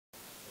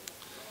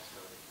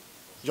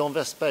John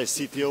Vestberg,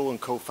 CTO and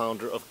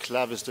co-founder of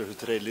Clavister, who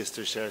today lists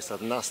their shares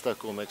at Nasdaq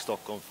OMX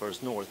Stockholm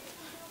First North.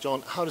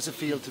 John, how does it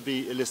feel to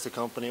be a listed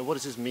company, and what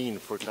does this mean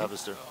for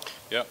Clavister?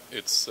 Yeah,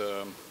 it's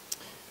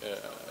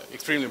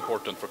extremely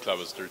important for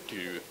Clavister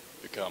to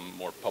become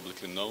more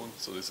publicly known,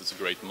 so this is a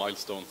great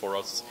milestone for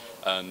us,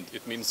 and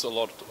it means a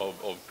lot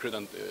of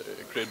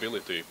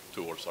credibility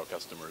towards our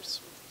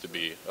customers to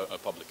be a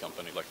public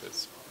company like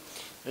this.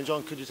 And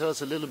John, could you tell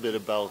us a little bit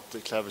about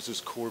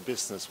Clavister's core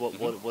business?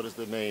 What is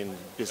the main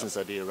business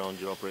idea around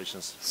your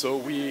operations? So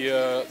we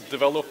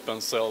develop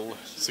and sell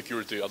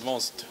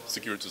advanced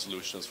security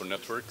solutions for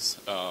networks,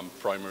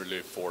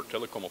 primarily for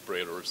telecom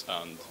operators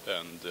and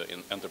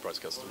in enterprise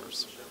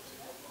customers.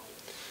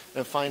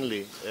 And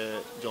finally,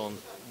 John,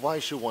 why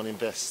should one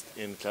invest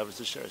in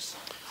Clavister shares?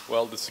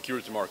 Well, the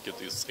security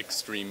market is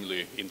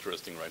extremely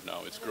interesting right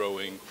now. It's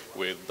growing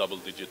with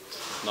double-digit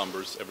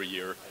numbers every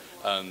year,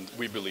 and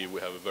we believe we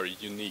have a very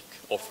unique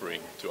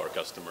offering to our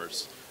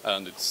customers,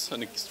 and it's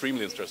an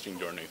extremely interesting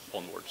journey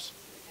onwards.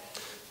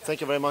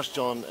 Thank you very much,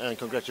 John, and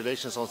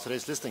congratulations on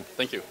today's listing.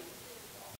 Thank you.